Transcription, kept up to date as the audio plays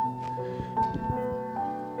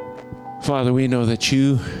Father, we know that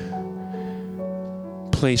you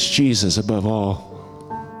place Jesus above all,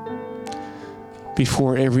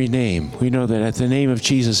 before every name. We know that at the name of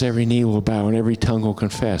Jesus, every knee will bow and every tongue will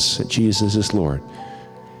confess that Jesus is Lord.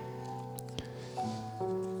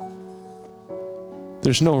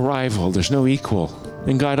 There's no rival, there's no equal.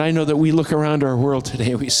 And God, I know that we look around our world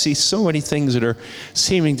today and we see so many things that are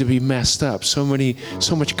seeming to be messed up, so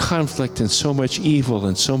much conflict and so much evil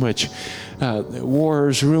and so much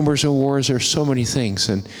wars, rumors of wars. There's so many things.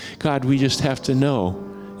 And God, we just have to know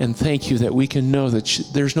and thank you that we can know that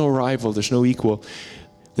there's no rival, there's no equal,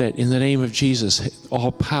 that in the name of Jesus,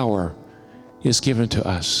 all power is given to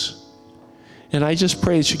us. And I just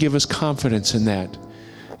pray that you give us confidence in that.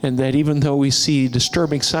 And that even though we see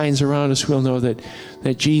disturbing signs around us, we'll know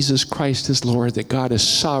that Jesus Christ is Lord, that God is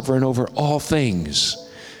sovereign over all things.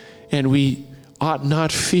 And we ought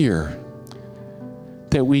not fear,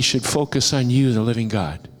 that we should focus on you, the living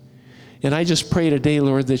God. And I just pray today,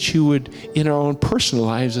 Lord, that you would, in our own personal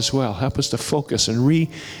lives as well, help us to focus and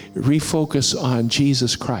refocus on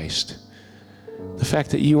Jesus Christ. The fact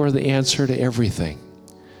that you are the answer to everything.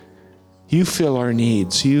 You fill our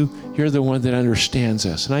needs. You're the one that understands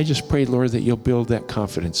us. And I just pray, Lord, that you'll build that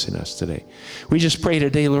confidence in us today. We just pray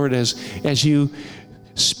today, Lord, as you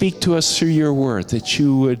speak to us through your word, that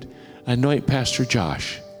you would anoint Pastor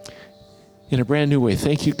Josh in a brand new way.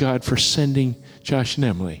 Thank you, God, for sending Josh and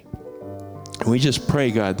Emily. And we just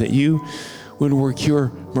pray, God, that you would work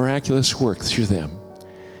your miraculous work through them.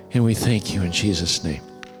 And we thank you in Jesus' name.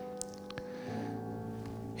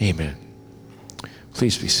 Amen.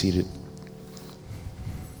 Please be seated.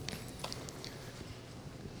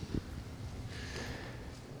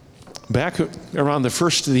 Back around the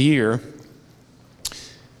first of the year,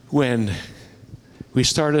 when we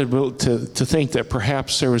started to think that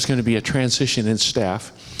perhaps there was going to be a transition in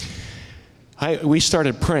staff, we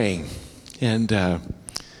started praying. And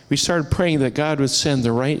we started praying that God would send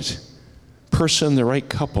the right person, the right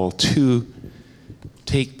couple to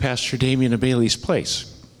take Pastor Damien Bailey's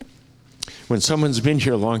place. When someone's been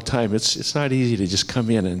here a long time, it's not easy to just come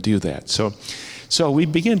in and do that. So we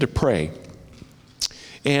began to pray.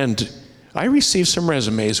 And I received some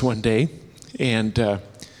resumes one day, and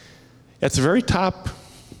at the very top,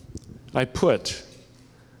 I put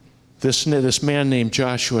this man named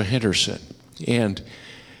Joshua Henderson. And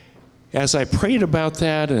as I prayed about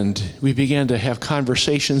that, and we began to have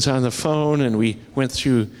conversations on the phone, and we went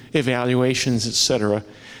through evaluations, etc.,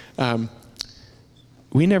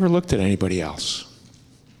 we never looked at anybody else.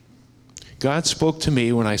 God spoke to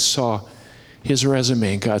me when I saw his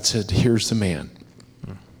resume, and God said, here's the man.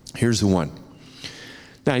 Here's the one.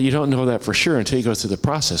 Now, you don't know that for sure until you go through the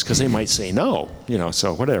process, because they might say no,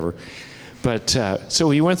 so whatever. But so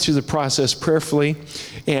we went through the process prayerfully.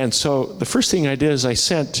 And so the first thing I did is I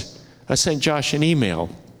sent Josh an email.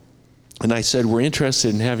 And I said, we're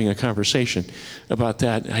interested in having a conversation about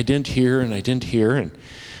that. I didn't hear. And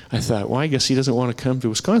I thought, well, I guess he doesn't want to come to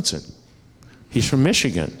Wisconsin. He's from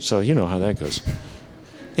Michigan, so you know how that goes.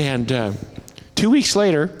 And 2 weeks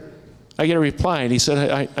later, I get a reply, and he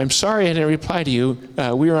said, I'm sorry I didn't reply to you.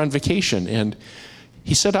 We were on vacation. And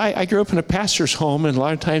he said, I grew up in a pastor's home, and a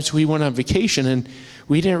lot of times we went on vacation, and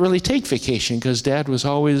we didn't really take vacation because Dad was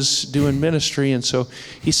always doing ministry. And so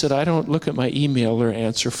he said, I don't look at my email or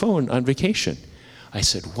answer phone on vacation. I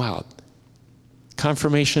said, wow,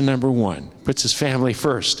 confirmation number one, puts his family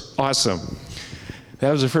first. Awesome.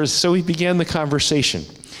 That was the first. So we began the conversation.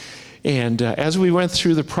 And as we went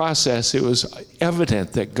through the process, it was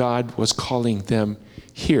evident that God was calling them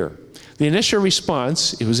here. The initial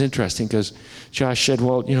response, it was interesting because Josh said,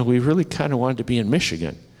 well, we really kind of wanted to be in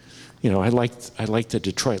Michigan. I liked the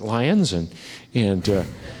Detroit Lions and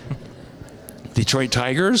Detroit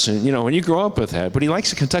Tigers, and when you grow up with that. But he likes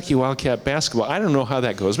the Kentucky Wildcat basketball. I don't know how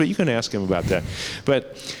that goes, but you can ask him about that.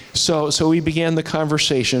 But so we began the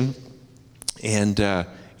conversation, and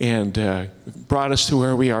brought us to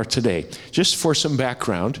where we are today. Just for some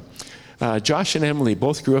background, Josh and Emily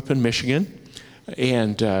both grew up in Michigan,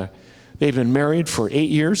 and they've been married for 8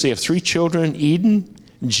 years. They have 3 children, Eden,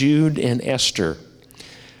 Jude, and Esther.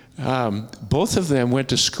 Both of them went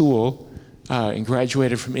to school and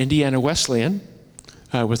graduated from Indiana Wesleyan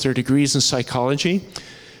with their degrees in psychology.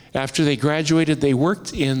 After they graduated, they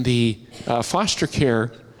worked in the foster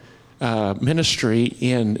care ministry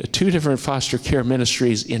in 2 different foster care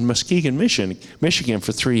ministries in Muskegon, Michigan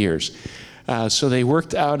for 3 years. So they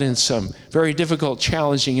worked out in some very difficult,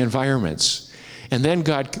 challenging environments. And then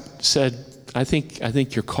God said, I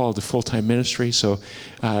think you're called to full-time ministry. So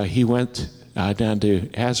he went down to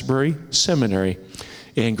Asbury Seminary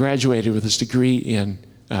and graduated with his degree in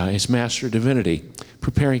his Master of Divinity,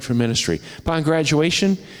 preparing for ministry. Upon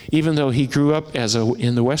graduation, even though he grew up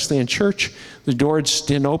in the Wesleyan Church, the doors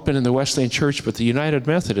didn't open in the Wesleyan Church, but the United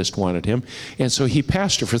Methodist wanted him. And so he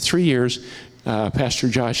pastored for 3 years. Pastor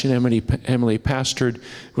Josh and Emily pastored,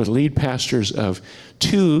 were the lead pastors of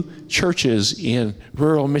 2 churches in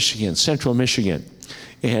rural Michigan, central Michigan.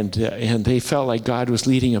 And they felt like God was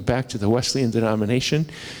leading them back to the Wesleyan denomination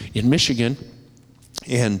in Michigan.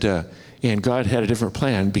 And God had a different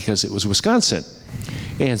plan because it was Wisconsin.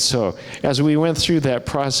 And so as we went through that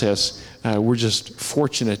process, we're just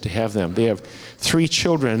fortunate to have them. They have 3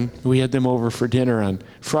 children. We had them over for dinner on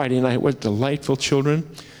Friday night. What delightful children.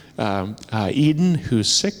 Eden,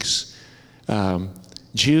 who's 6.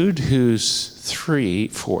 Jude, who's 3,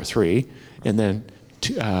 and then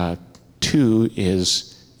 2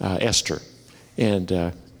 is Esther.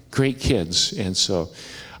 And great kids. And so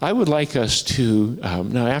I would like us to,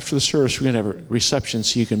 now after the service we're going to have a reception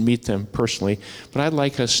so you can meet them personally, but I'd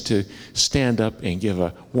like us to stand up and give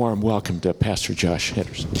a warm welcome to Pastor Josh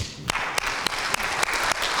Henderson.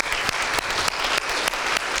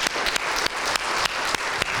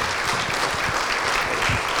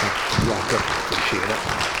 Welcome. Appreciate it.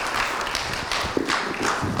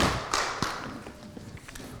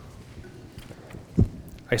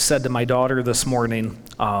 I said to my daughter this morning,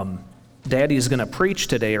 Daddy's going to preach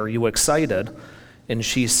today. Are you excited? And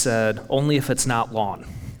she said, only if it's not long.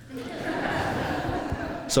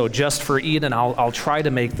 So just for Eden, I'll try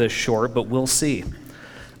to make this short, but we'll see.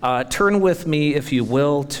 Turn with me, if you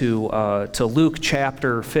will, to Luke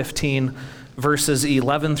chapter 15, verses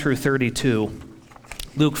 11 through 32.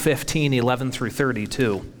 Luke 15, 11 through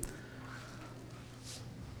 32.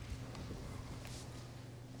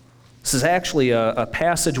 This is actually a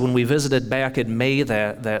passage when we visited back in May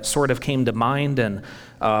that sort of came to mind, and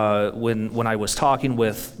when I was talking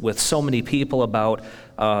with so many people about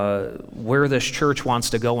where this church wants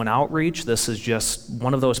to go in outreach, this is just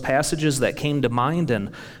one of those passages that came to mind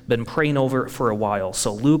and been praying over it for a while.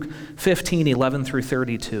 So Luke 15, 11 through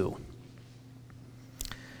 32.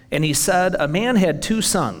 And he said, a man had 2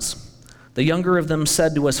 sons. The younger of them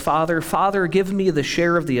said to his father, Father, give me the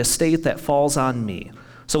share of the estate that falls on me.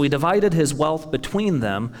 So he divided his wealth between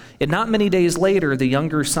them, and not many days later the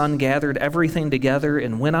younger son gathered everything together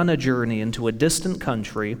and went on a journey into a distant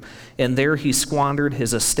country, and there he squandered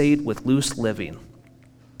his estate with loose living.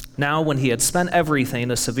 Now when he had spent everything,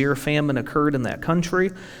 a severe famine occurred in that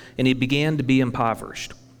country, and he began to be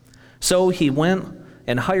impoverished. So he went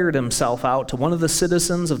and hired himself out to one of the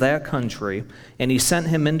citizens of that country, and he sent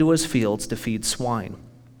him into his fields to feed swine.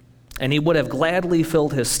 And he would have gladly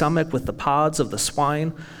filled his stomach with the pods of the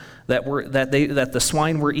swine that the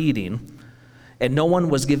swine were eating, and no one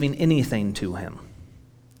was giving anything to him.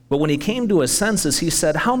 But when he came to his senses, he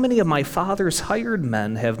said, How many of my father's hired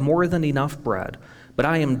men have more than enough bread, but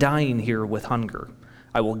I am dying here with hunger?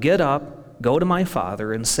 I will get up, go to my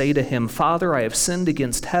father, and say to him, Father, I have sinned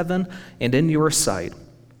against heaven and in your sight.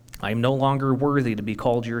 I am no longer worthy to be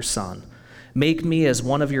called your son. Make me as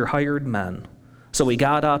one of your hired men. So he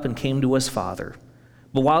got up and came to his father.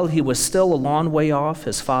 But while he was still a long way off,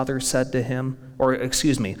 his father saw him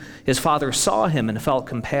and felt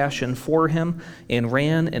compassion for him and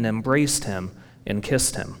ran and embraced him and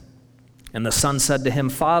kissed him. And the son said to him,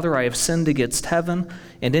 Father, I have sinned against heaven,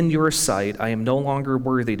 and in your sight I am no longer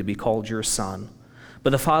worthy to be called your son. But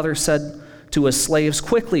the father said to his slaves,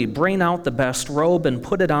 Quickly, bring out the best robe and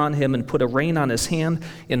put it on him, and put a ring on his hand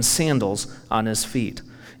and sandals on his feet.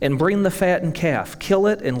 And bring the fattened calf, kill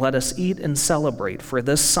it, and let us eat and celebrate. For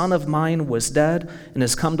this son of mine was dead and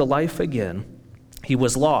has come to life again. He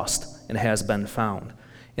was lost and has been found.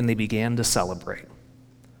 And they began to celebrate.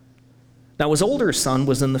 Now his older son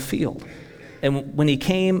was in the field. And when he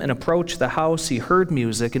came and approached the house, he heard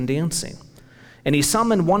music and dancing. And he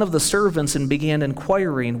summoned one of the servants and began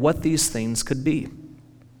inquiring what these things could be.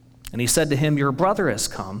 And he said to him, Your brother has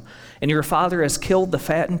come, and your father has killed the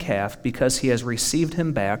fattened calf because he has received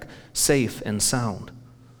him back safe and sound.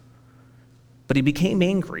 But he became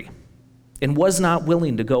angry and was not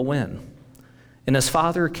willing to go in. And his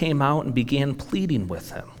father came out and began pleading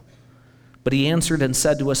with him. But he answered and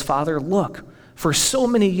said to his father, Look, for so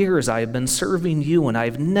many years I have been serving you, and I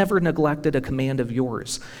have never neglected a command of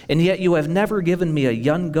yours. And yet you have never given me a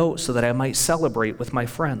young goat so that I might celebrate with my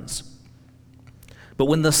friends. But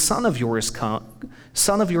when the son of yours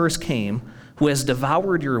came, who has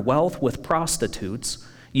devoured your wealth with prostitutes,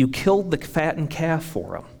 you killed the fattened calf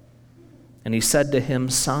for him. And he said to him,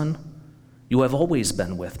 Son, you have always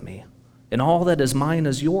been with me, and all that is mine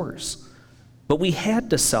is yours. But we had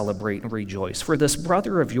to celebrate and rejoice, for this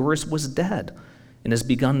brother of yours was dead and has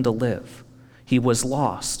begun to live, He was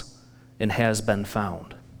lost and has been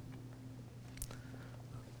found.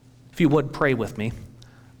 If you would, pray with me.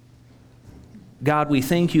 God, we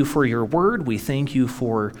thank you for your word. We thank you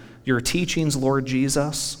for your teachings, Lord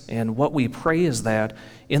Jesus. And what we pray is that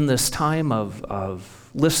in this time of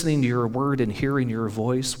listening to your word and hearing your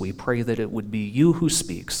voice, we pray that it would be you who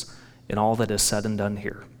speaks in all that is said and done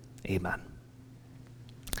here. Amen.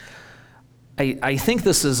 I think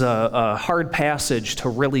this is a hard passage to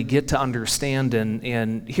really get to understand,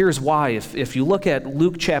 and here's why. If you look at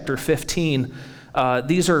Luke chapter 15,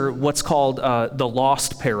 these are what's called the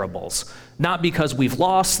lost parables. Not because we've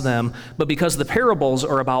lost them, but because the parables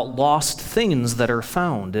are about lost things that are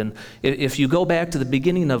found. And if you go back to the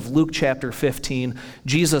beginning of Luke chapter 15,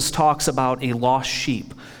 Jesus talks about a lost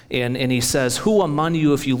sheep. And he says, "Who among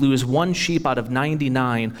you, if you lose one sheep out of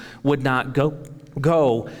 99, would not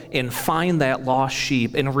go and find that lost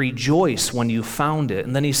sheep and rejoice when you found it?"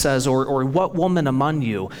 And then he says, or what woman among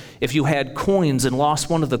you, if you had coins and lost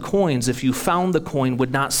one of the coins, if you found the coin,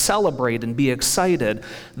 would not celebrate and be excited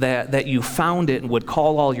that you found it and would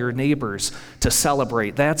call all your neighbors to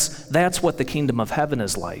celebrate? That's what the kingdom of heaven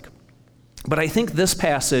is like. But I think this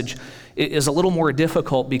passage is a little more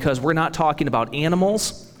difficult because we're not talking about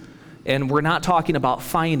animals and we're not talking about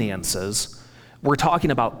finances. We're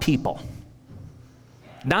talking about people.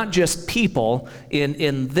 Not just people.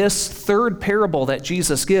 In this third parable that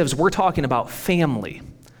Jesus gives, we're talking about family.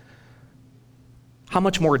 How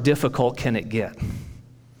much more difficult can it get?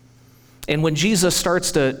 And when Jesus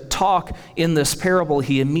starts to talk in this parable,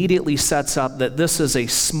 he immediately sets up that this is a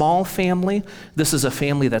small family. This is a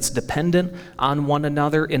family that's dependent on one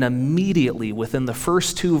another. And immediately within the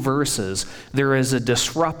first two verses, there is a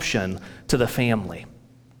disruption to the family.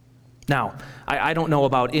 Now, I don't know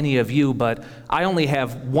about any of you, but I only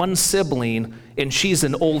have one sibling, and she's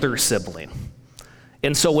an older sibling.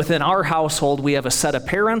 And so within our household, we have a set of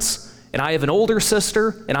parents, and I have an older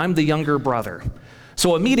sister, and I'm the younger brother.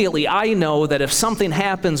 So immediately I know that if something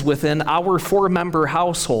happens within our four-member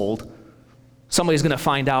household, somebody's going to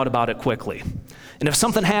find out about it quickly. And if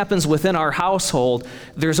something happens within our household,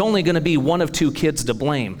 there's only going to be one of two kids to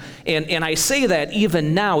blame. And I say that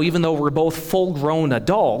even now, even though we're both full-grown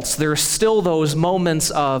adults, there's still those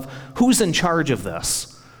moments of who's in charge of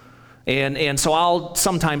this. And so I'll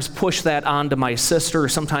sometimes push that onto my sister,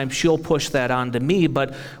 sometimes she'll push that onto me.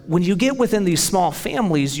 But when you get within these small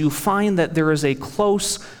families, you find that there is a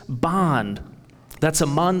close bond that's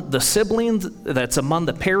among the siblings, that's among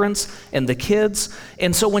the parents and the kids.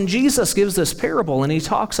 And so when Jesus gives this parable and he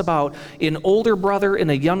talks about an older brother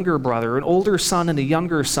and a younger brother, an older son and a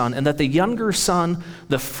younger son, and that the younger son,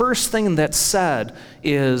 the first thing that's said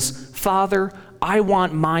is, "Father, I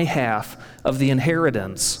want my half of the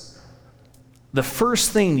inheritance." The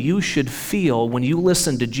first thing you should feel when you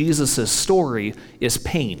listen to Jesus' story is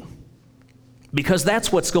pain. Because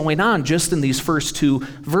that's what's going on just in these first two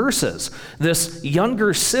verses. This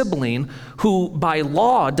younger sibling who by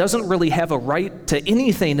law doesn't really have a right to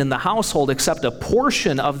anything in the household except a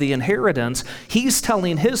portion of the inheritance, he's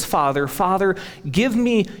telling his father, "Father, give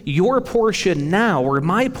me your portion now, or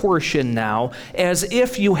my portion now, as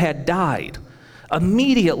if you had died."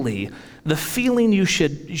 Immediately, the feeling you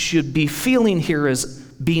should be feeling here is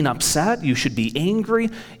being upset. You should be angry.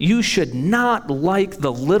 You should not like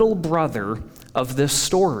the little brother of this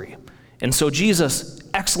story. And so Jesus,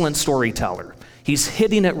 excellent storyteller. He's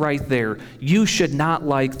hitting it right there. You should not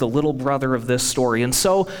like the little brother of this story. And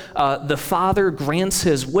so the father grants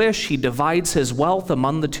his wish. He divides his wealth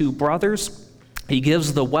among the two brothers. He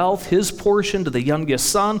gives the wealth, his portion, to the youngest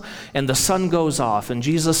son, and the son goes off. And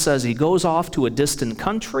Jesus says he goes off to a distant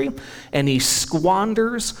country, and he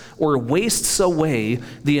squanders or wastes away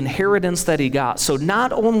the inheritance that he got. So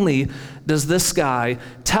not only does this guy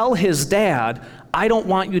tell his dad, "I don't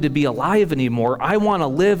want you to be alive anymore. I want to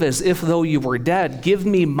live as if though you were dead. Give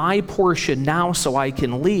me my portion now so I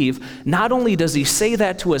can leave." Not only does he say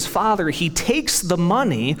that to his father, he takes the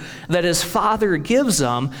money that his father gives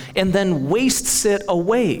him and then wastes it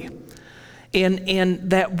away. And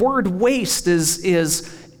that word waste is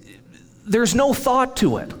there's no thought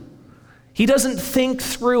to it. He doesn't think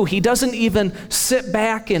through. He doesn't even sit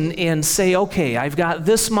back and say, "Okay, I've got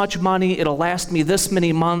this much money. It'll last me this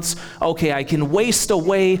many months. Okay, I can waste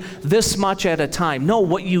away this much at a time." No,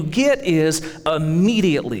 what you get is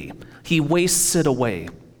immediately he wastes it away.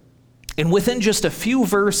 And within just a few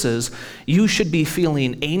verses, you should be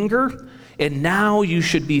feeling anger, and now you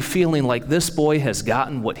should be feeling like this boy has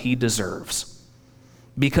gotten what he deserves.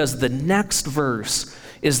 Because the next verse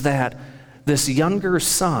is that this younger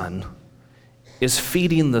son is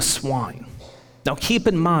feeding the swine. Now keep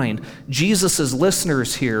in mind, Jesus'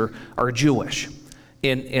 listeners here are Jewish.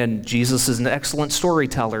 And Jesus is an excellent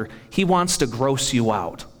storyteller. He wants to gross you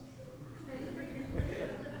out.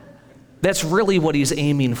 That's really what he's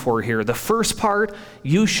aiming for here. The first part,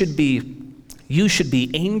 you should be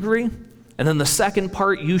angry, and then the second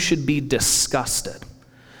part, you should be disgusted.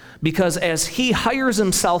 Because as he hires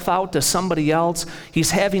himself out to somebody else,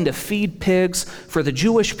 he's having to feed pigs. For the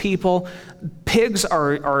Jewish people, pigs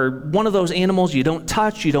are one of those animals you don't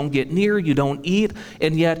touch, you don't get near, you don't eat,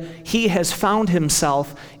 and yet he has found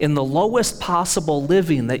himself in the lowest possible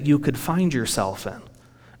living that you could find yourself in.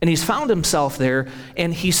 And he's found himself there,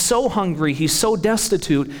 and he's so hungry, he's so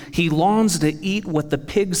destitute, he longs to eat what the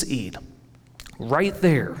pigs eat. Right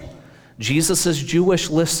there, Jesus'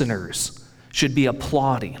 Jewish listeners should be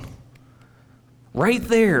applauding. Right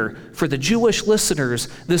there, for the Jewish listeners,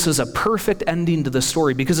 this is a perfect ending to the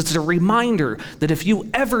story, because it's a reminder that if you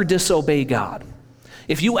ever disobey God,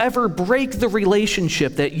 if you ever break the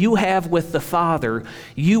relationship that you have with the Father,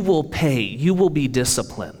 you will pay, you will be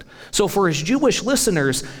disciplined. So for his Jewish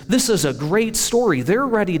listeners, this is a great story. They're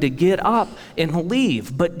ready to get up and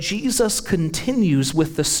leave, but Jesus continues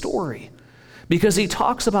with the story, because he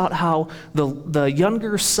talks about how the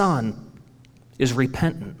younger son is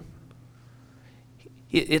repentant.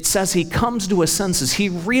 It says he comes to his senses. He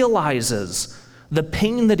realizes the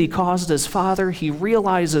pain that he caused his father. He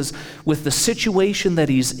realizes with the situation that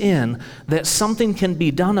he's in that something can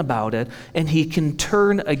be done about it, and he can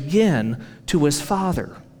turn again to his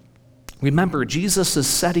father. Remember, Jesus is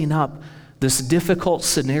setting up this difficult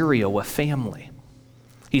scenario of family.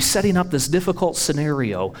 He's setting up this difficult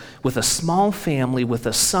scenario with a small family, with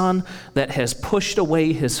a son that has pushed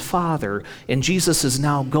away his father, and Jesus is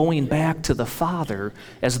now going back to the father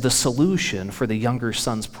as the solution for the younger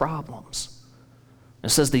son's problems. It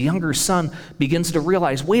says the younger son begins to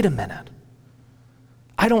realize, wait a minute,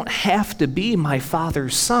 I don't have to be my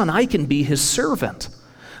father's son. I can be his servant.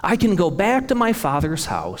 I can go back to my father's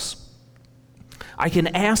house. I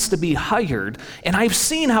can ask to be hired, and I've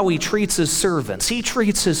seen how he treats his servants. He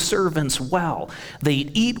treats his servants well. They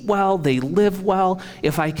eat well, they live well.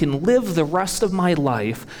 If I can live the rest of my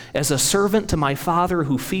life as a servant to my father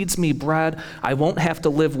who feeds me bread, I won't have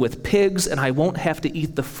to live with pigs, and I won't have to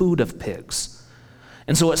eat the food of pigs.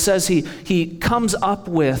 And so it says he comes up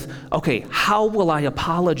with, okay, how will I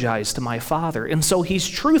apologize to my father? And so he's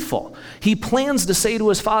truthful. He plans to say to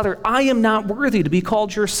his father, I am not worthy to be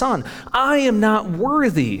called your son. I am not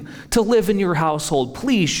worthy to live in your household.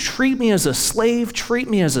 Please treat me as a slave, treat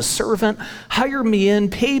me as a servant, hire me in,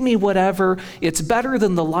 pay me whatever. It's better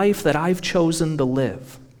than the life that I've chosen to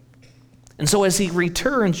live. And so as he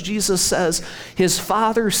returns, Jesus says his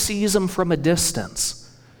father sees him from a distance,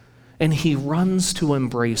 and he runs to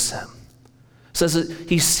embrace him. It says that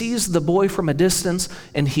he sees the boy from a distance,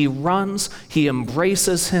 and he runs, he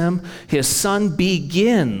embraces him. His son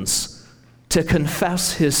begins to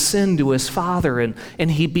confess his sin to his father,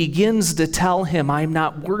 and he begins to tell him, I'm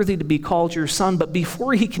not worthy to be called your son. But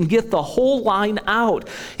before he can get the whole line out,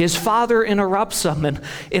 his father interrupts him, and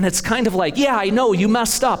it's kind of like, yeah, I know, you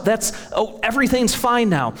messed up. Everything's fine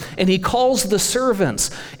now. And he calls the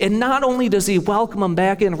servants, and not only does he welcome him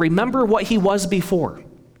back in, remember what he was before.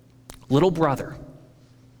 Little brother.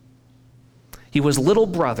 He was little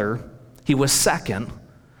brother. He was second.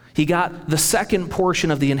 He got the second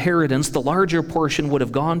portion of the inheritance. The larger portion would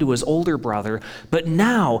have gone to his older brother. But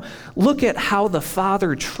now, look at how the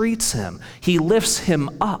father treats him. He lifts him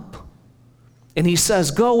up. And he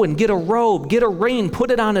says, go and get a robe, get a ring,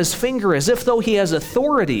 put it on his finger, as if though he has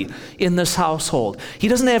authority in this household. He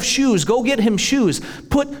doesn't have shoes. Go get him shoes.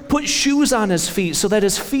 Put shoes on his feet so that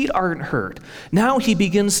his feet aren't hurt. Now he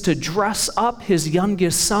begins to dress up his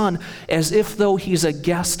youngest son as if though he's a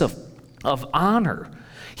guest of honor.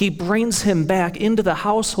 He brings him back into the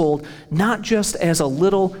household, not just as a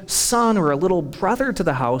little son or a little brother to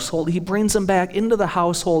the household. He brings him back into the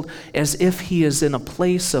household as if he is in a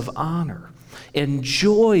place of honor. And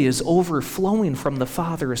joy is overflowing from the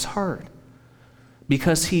father's heart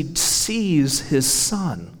because he sees his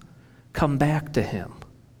son come back to him.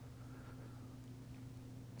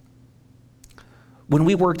 When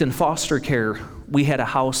we worked in foster care, we had a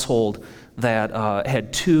household that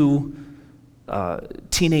had two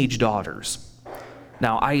teenage daughters.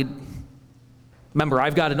 Now, I've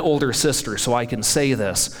got an older sister, so I can say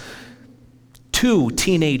this. 2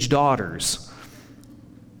 teenage daughters,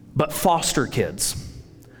 but foster kids.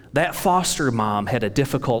 That foster mom had a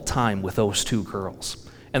difficult time with those 2 girls.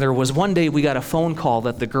 And there was one day we got a phone call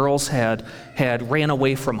that the girls had ran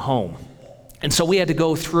away from home. And so we had to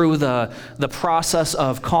go through the process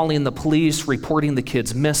of calling the police, reporting the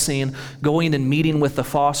kids missing, going and meeting with the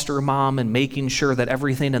foster mom and making sure that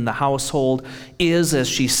everything in the household is as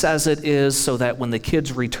she says it is, so that when the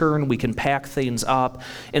kids return, we can pack things up.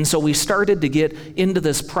 And so we started to get into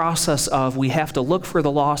this process of we have to look for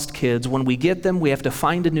the lost kids. When we get them, we have to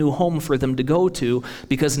find a new home for them to go to,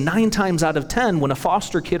 because 9 times out of 10, when a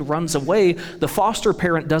foster kid runs away, the foster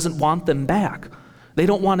parent doesn't want them back. They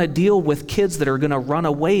don't want to deal with kids that are going to run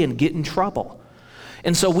away and get in trouble.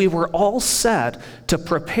 And so we were all set to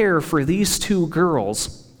prepare for these 2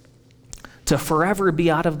 girls to forever be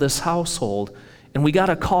out of this household. And we got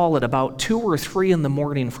a call at about 2 or 3 in the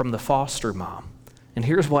morning from the foster mom. And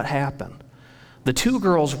here's what happened. The 2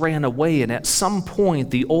 girls ran away, and at some point,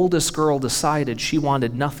 the oldest girl decided she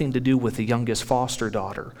wanted nothing to do with the youngest foster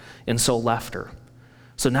daughter, and so left her.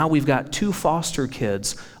 So now we've got 2 foster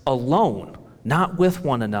kids alone, not with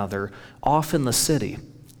one another, off in the city.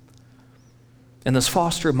 And this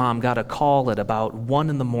foster mom got a call at about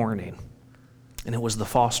 1 in the morning, and it was the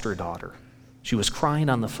foster daughter. She was crying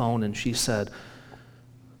on the phone, and she said,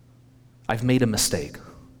 "I've made a mistake."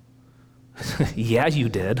 "Yeah, you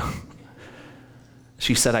did."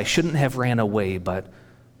 She said, "I shouldn't have ran away, but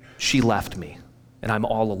she left me, and I'm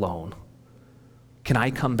all alone. Can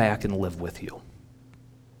I come back and live with you?"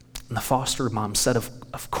 And the foster mom said,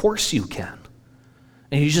 of course you can."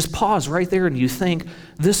 And you just pause right there and you think,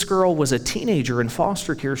 this girl was a teenager in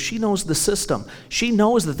foster care. She knows the system. She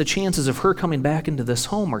knows that the chances of her coming back into this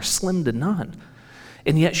home are slim to none.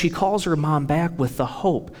 And yet she calls her mom back with the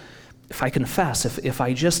hope, if I confess, if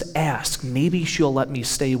I just ask, maybe she'll let me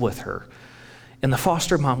stay with her. And the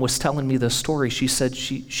foster mom was telling me this story. She said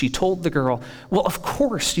she told the girl, "Well, of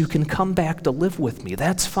course you can come back to live with me.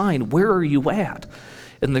 That's fine. Where are you at?"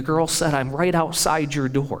 And the girl said, "I'm right outside your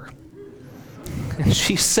door." And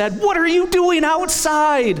she said, "What are you doing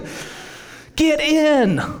outside? Get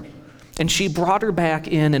in." And she brought her back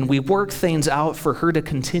in, and we worked things out for her to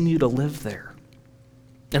continue to live there.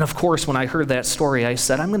 And of course, when I heard that story, I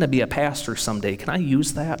said, "I'm going to be a pastor someday. Can I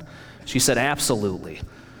use that?" She said, "Absolutely."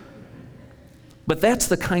 But that's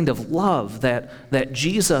the kind of love that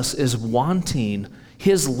Jesus is wanting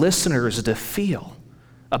his listeners to feel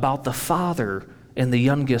about the Father and the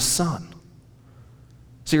youngest son.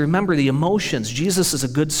 So you remember the emotions. Jesus is a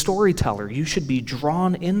good storyteller. You should be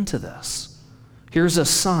drawn into this. Here's a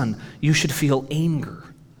son. You should feel anger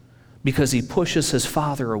because he pushes his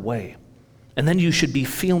father away. And then you should be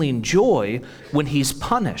feeling joy when he's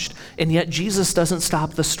punished. And yet Jesus doesn't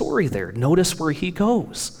stop the story there. Notice where he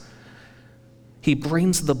goes. He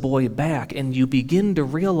brings the boy back, and you begin to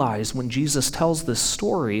realize when Jesus tells this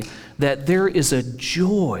story that there is a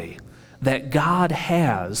joy that God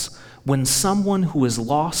has when someone who is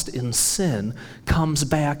lost in sin comes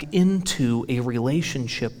back into a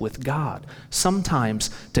relationship with God. Sometimes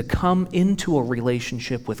to come into a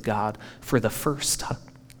relationship with God for the first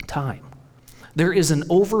time. There is an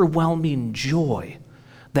overwhelming joy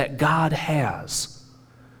that God has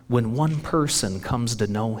when one person comes to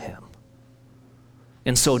know him.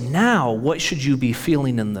 And so now, what should you be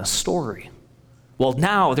feeling in this story? Well,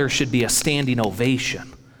 now there should be a standing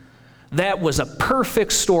ovation. That was a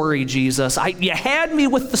perfect story, Jesus. You had me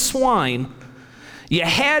with the swine. You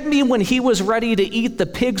had me when he was ready to eat the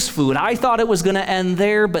pig's food. I thought it was going to end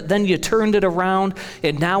there, but then you turned it around,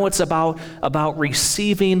 and now it's about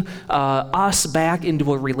receiving us back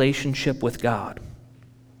into a relationship with God.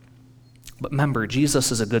 But remember,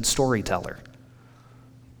 Jesus is a good storyteller,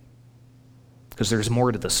 because there's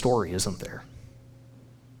more to the story, isn't there?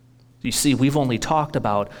 You see, we've only talked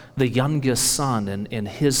about the youngest son and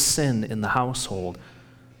his sin in the household.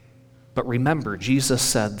 But remember, Jesus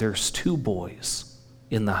said there's 2 boys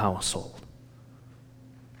in the household.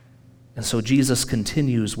 And so Jesus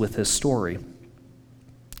continues with his story.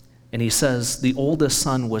 And he says the oldest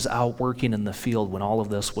son was out working in the field when all of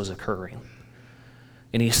this was occurring.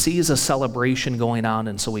 And he sees a celebration going on,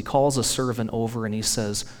 and so he calls a servant over and he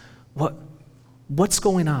says, What's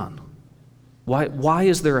going on? Why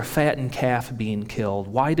is there a fattened calf being killed?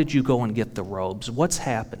 Why did you go and get the robes? What's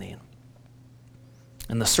happening?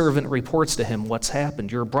 And the servant reports to him what's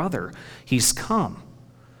happened. Your brother, he's come.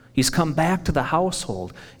 He's come back to the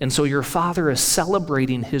household. And so your father is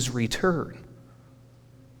celebrating his return.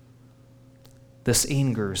 This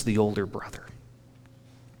angers the older brother.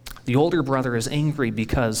 The older brother is angry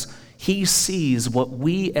because he sees what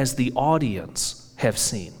we as the audience have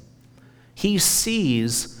seen. He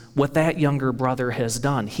sees what that younger brother has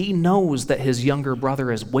done. He knows that his younger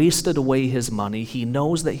brother has wasted away his money. He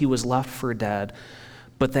knows that he was left for dead.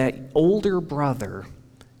 But that older brother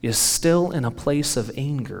is still in a place of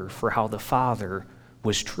anger for how the father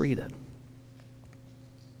was treated.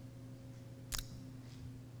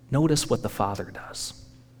 Notice what the father does.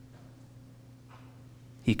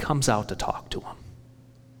 He comes out to talk to him.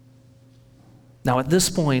 Now, at this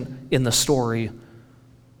point in the story,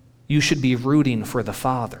 you should be rooting for the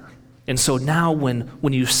father. And so now when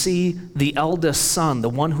you see the eldest son, the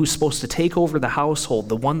one who's supposed to take over the household,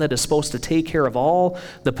 the one that is supposed to take care of all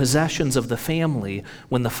the possessions of the family,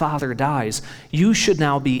 when the father dies, you should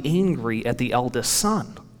now be angry at the eldest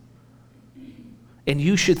son. And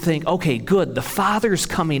you should think, okay, good, the father's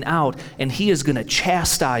coming out and he is going to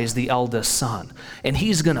chastise the eldest son. And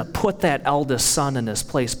he's going to put that eldest son in his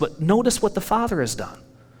place. But notice what the father has done.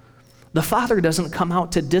 The father doesn't come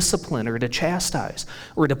out to discipline or to chastise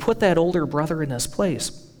or to put that older brother in his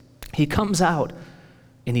place. He comes out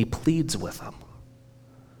and he pleads with him.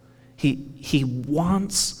 He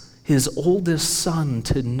wants his oldest son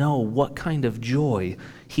to know what kind of joy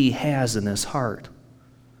he has in his heart.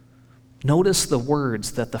 Notice the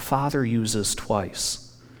words that the father uses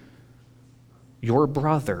twice. Your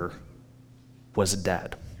brother was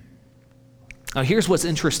dead. Now here's what's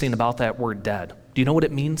interesting about that word dead. Do you know what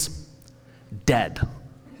it means? Dead.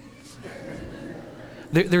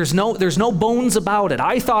 There's no bones about it.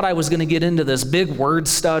 I thought I was going to get into this big word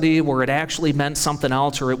study where it actually meant something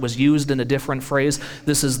else or it was used in a different phrase.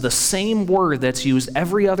 This is the same word that's used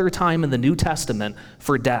every other time in the New Testament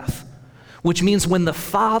for death. Which means when the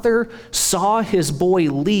father saw his boy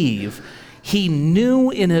leave, he knew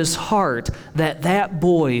in his heart that that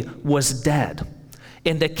boy was dead.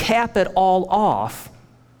 And to cap it all off,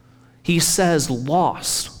 he says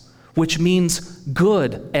lost, which means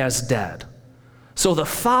good as dead. So the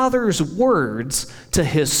father's words to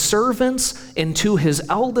his servants and to his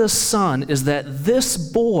eldest son is that this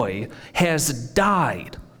boy has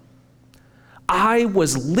died. I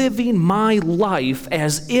was living my life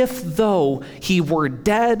as if though he were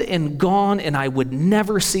dead and gone and I would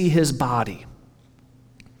never see his body.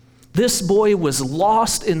 This boy was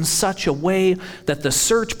lost in such a way that the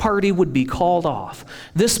search party would be called off.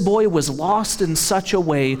 This boy was lost in such a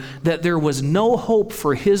way that there was no hope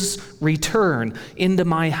for his return into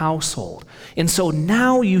my household. And so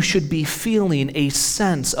now you should be feeling a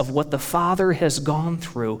sense of what the father has gone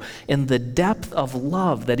through and the depth of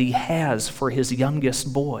love that he has for his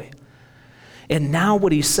youngest boy. And now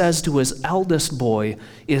what he says to his eldest boy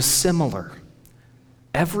is similar.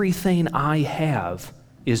 Everything I have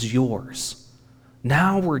is yours.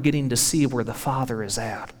 Now we're getting to see where the father is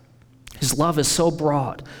at. His love is so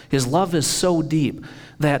broad, his love is so deep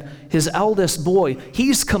that his eldest boy,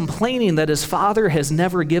 he's complaining that his father has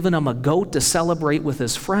never given him a goat to celebrate with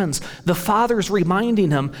his friends. The father's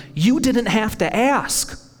reminding him, you didn't have to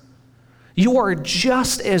ask. You are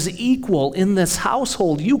just as equal in this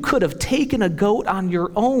household. You could have taken a goat on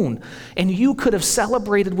your own and you could have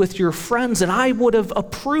celebrated with your friends and I would have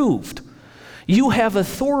approved. You have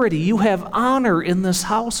authority, you have honor in this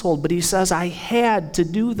household. But he says, I had to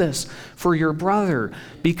do this for your brother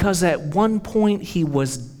because at one point he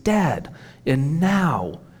was dead and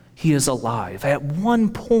now he is alive. At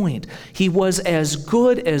one point he was as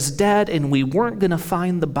good as dead and we weren't going to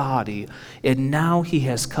find the body. And now he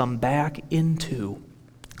has come back into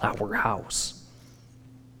our house.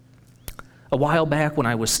 A while back when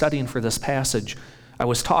I was studying for this passage, I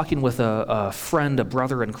was talking with a friend, a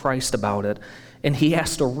brother in Christ about it, and he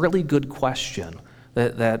asked a really good question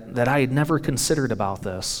that I had never considered about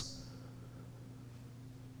this.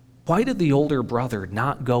 Why did the older brother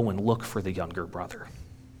not go and look for the younger brother?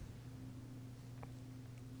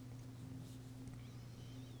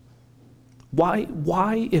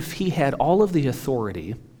 Why, if he had all of the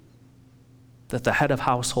authority that the head of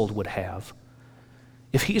household would have,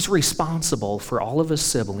 if he's responsible for all of his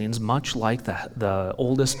siblings, much like the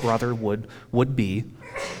oldest brother would be,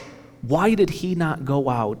 why did he not go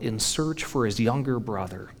out and search for his younger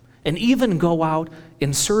brother? And even go out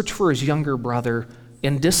and search for his younger brother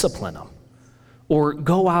and discipline him? Or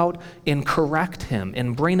go out and correct him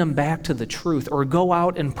and bring him back to the truth? Or go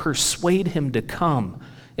out and persuade him to come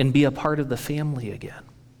and be a part of the family again?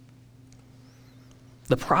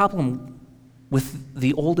 The problem with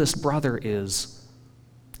the oldest brother is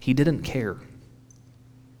he didn't care.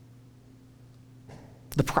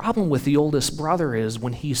 The problem with the oldest brother is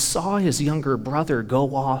when he saw his younger brother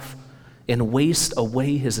go off and waste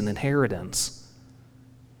away his inheritance,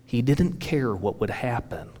 he didn't care what would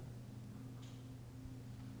happen.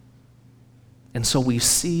 And so we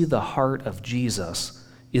see the heart of Jesus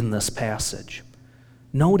in this passage.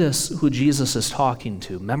 Notice who Jesus is talking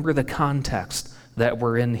to. Remember the context that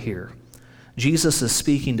we're in here. Jesus is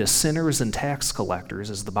speaking to sinners and tax collectors,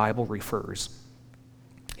 as the Bible refers.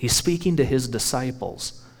 He's speaking to his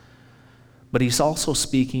disciples, but he's also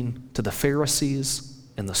speaking to the Pharisees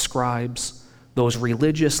and the scribes, those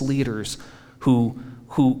religious leaders who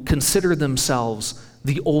consider themselves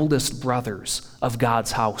the oldest brothers of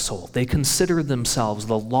God's household. They considered themselves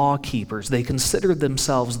the law keepers. They considered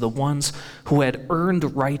themselves the ones who had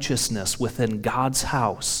earned righteousness within God's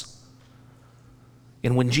house.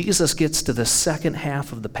 And when Jesus gets to the second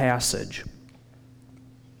half of the passage,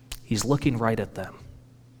 he's looking right at them.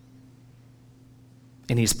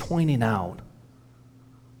 And he's pointing out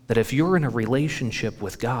that if you're in a relationship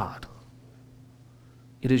with God,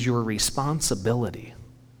 it is your responsibility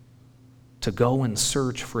to go and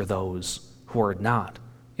search for those who are not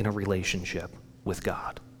in a relationship with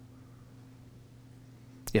God.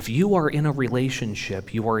 If you are in a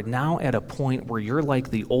relationship, you are now at a point where you're like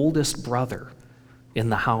the oldest brother in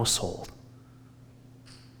the household.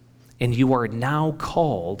 And you are now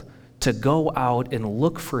called to go out and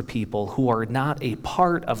look for people who are not a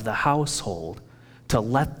part of the household, to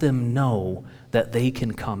let them know that they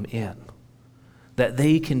can come in, that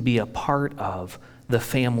they can be a part of the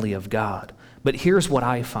family of God. But here's what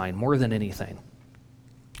I find more than anything.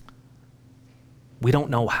 We don't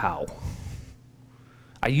know how.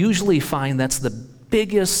 I usually find that's the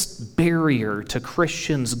biggest barrier to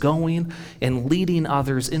Christians going and leading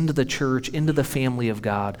others into the church, into the family of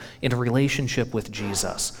God, in a relationship with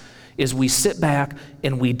Jesus, is we sit back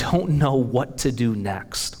and we don't know what to do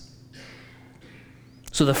next.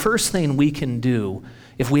 So the first thing we can do,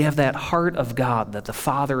 if we have that heart of God that the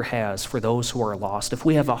Father has for those who are lost, if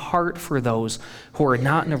we have a heart for those who are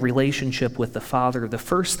not in a relationship with the Father, the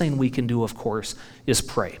first thing we can do, of course, is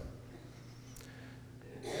pray.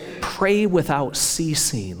 Pray without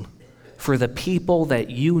ceasing for the people that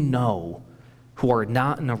you know who are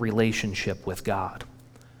not in a relationship with God.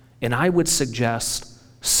 And I would suggest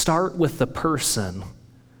start with the person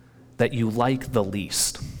that you like the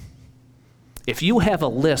least. If you have a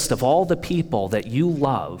list of all the people that you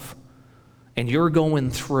love and you're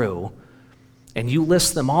going through and you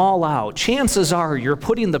list them all out, chances are you're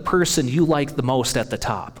putting the person you like the most at the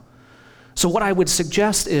top. So what I would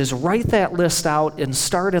suggest is write that list out and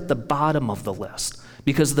start at the bottom of the list,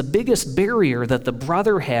 because the biggest barrier that the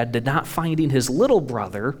brother had to not finding his little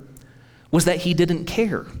brother was that he didn't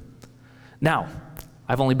care. Now,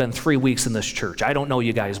 I've only been 3 weeks in this church. I don't know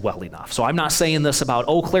you guys well enough. So I'm not saying this about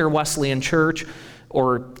Eau Claire Wesleyan Church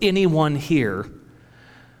or anyone here,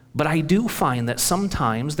 but I do find that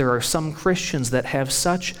sometimes there are some Christians that have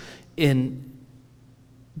such an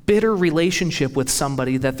bitter relationship with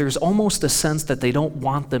somebody that there's almost a sense that they don't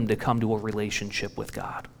want them to come to a relationship with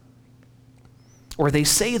God. Or they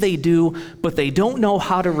say they do, but they don't know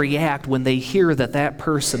how to react when they hear that that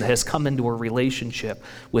person has come into a relationship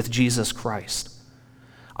with Jesus Christ.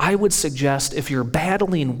 I would suggest, if you're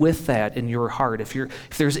battling with that in your heart,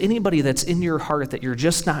 if there's anybody that's in your heart that you're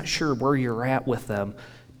just not sure where you're at with them,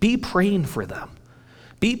 be praying for them.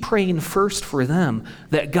 Be praying first for them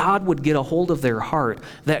that God would get a hold of their heart,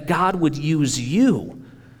 that God would use you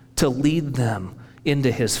to lead them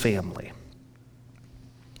into his family.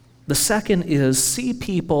 The second is see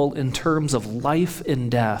people in terms of life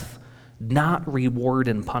and death, not reward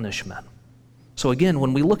and punishment. So again,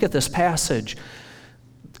 when we look at this passage,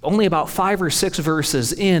 only about 5 or 6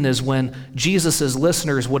 verses in is when Jesus'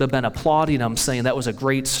 listeners would have been applauding him, saying that was a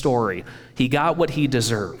great story. He got what he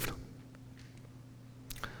deserved.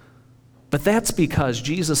 But that's because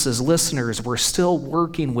Jesus' listeners were still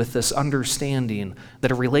working with this understanding that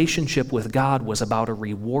a relationship with God was about a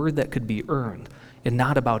reward that could be earned and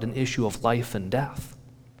not about an issue of life and death.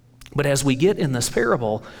 But as we get in this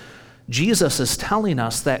parable, Jesus is telling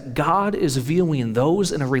us that God is viewing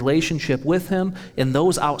those in a relationship with him and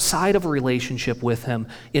those outside of a relationship with him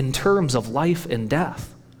in terms of life and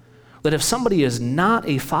death. That if somebody is not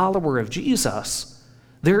a follower of Jesus,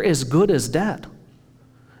 they're as good as dead.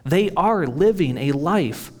 They are living a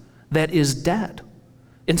life that is dead.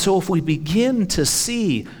 And so if we begin to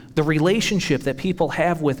see the relationship that people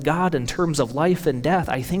have with God in terms of life and death,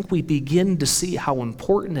 I think we begin to see how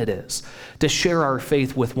important it is to share our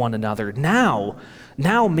faith with one another. Now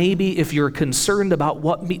maybe if you're concerned about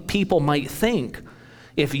what people might think,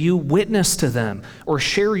 if you witness to them or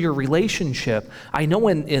share your relationship, I know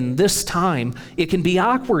in this time it can be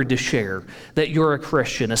awkward to share that you're a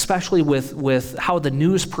Christian, especially with how the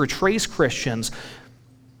news portrays Christians.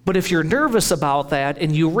 But if you're nervous about that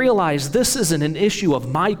and you realize this isn't an issue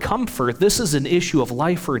of my comfort, this is an issue of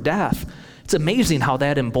life or death, it's amazing how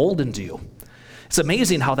that emboldens you. It's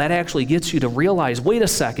amazing how that actually gets you to realize, wait a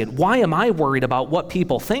second, why am I worried about what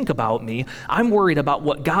people think about me? I'm worried about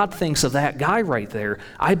what God thinks of that guy right there.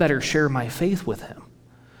 I better share my faith with him.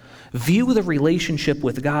 View the relationship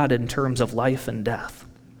with God in terms of life and death.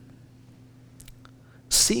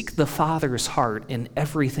 Seek the Father's heart in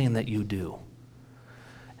everything that you do.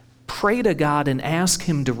 Pray to God and ask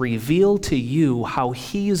him to reveal to you how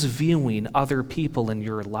he's viewing other people in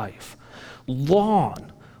your life.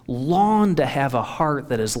 Long to have a heart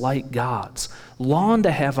that is like God's. Long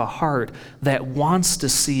to have a heart that wants to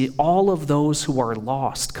see all of those who are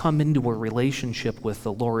lost come into a relationship with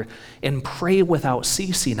the Lord. And pray without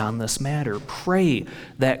ceasing on this matter. Pray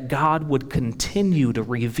that God would continue to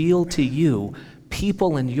reveal to you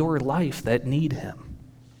people in your life that need him.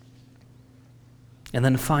 And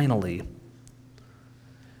then finally,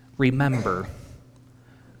 remember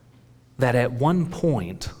that at one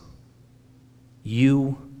point,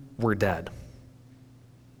 you were dead.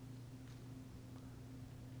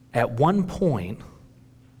 At one point,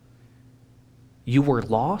 you were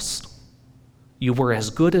lost, you were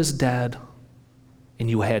as good as dead,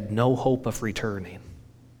 and you had no hope of returning.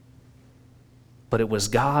 But it was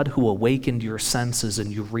God who awakened your senses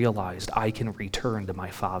and you realized, I can return to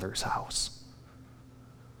my Father's house.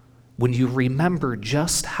 When you remember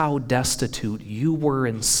just how destitute you were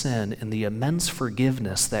in sin and the immense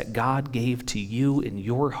forgiveness that God gave to you in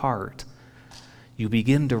your heart, you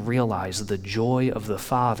begin to realize the joy of the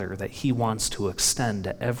Father that he wants to extend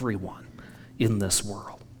to everyone in this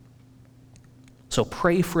world. So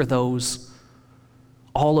pray for those,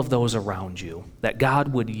 all of those around you, that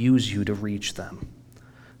God would use you to reach them.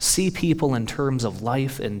 See people in terms of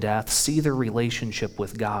life and death. See their relationship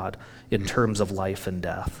with God in terms of life and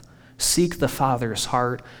death. Seek the Father's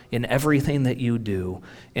heart in everything that you do,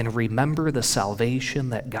 and remember the salvation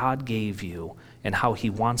that God gave you and how he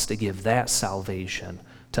wants to give that salvation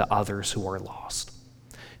to others who are lost.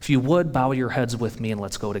 If you would, bow your heads with me and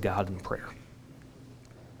let's go to God in prayer.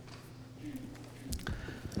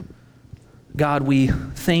 God, we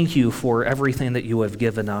thank you for everything that you have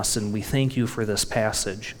given us, and we thank you for this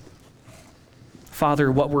passage.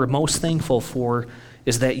 Father, what we're most thankful for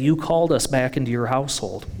is that you called us back into your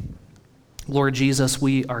household. Lord Jesus,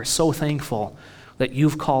 we are so thankful that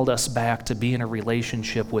you've called us back to be in a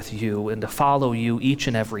relationship with you and to follow you each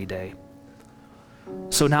and every day.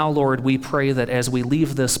 So now, Lord, we pray that as we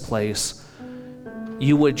leave this place,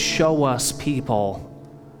 you would show us people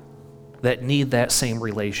that need that same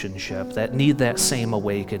relationship, that need that same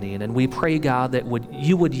awakening. And we pray, God, that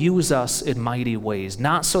you would use us in mighty ways,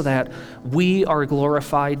 not so that we are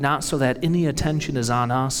glorified, not so that any attention is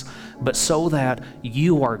on us, but so that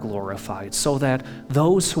you are glorified, so that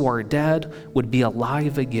those who are dead would be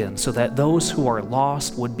alive again, so that those who are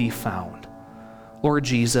lost would be found. Lord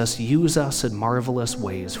Jesus, use us in marvelous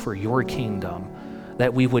ways for your kingdom,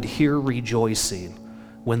 that we would hear rejoicing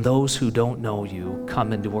when those who don't know you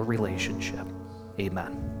come into a relationship.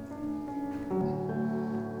 Amen.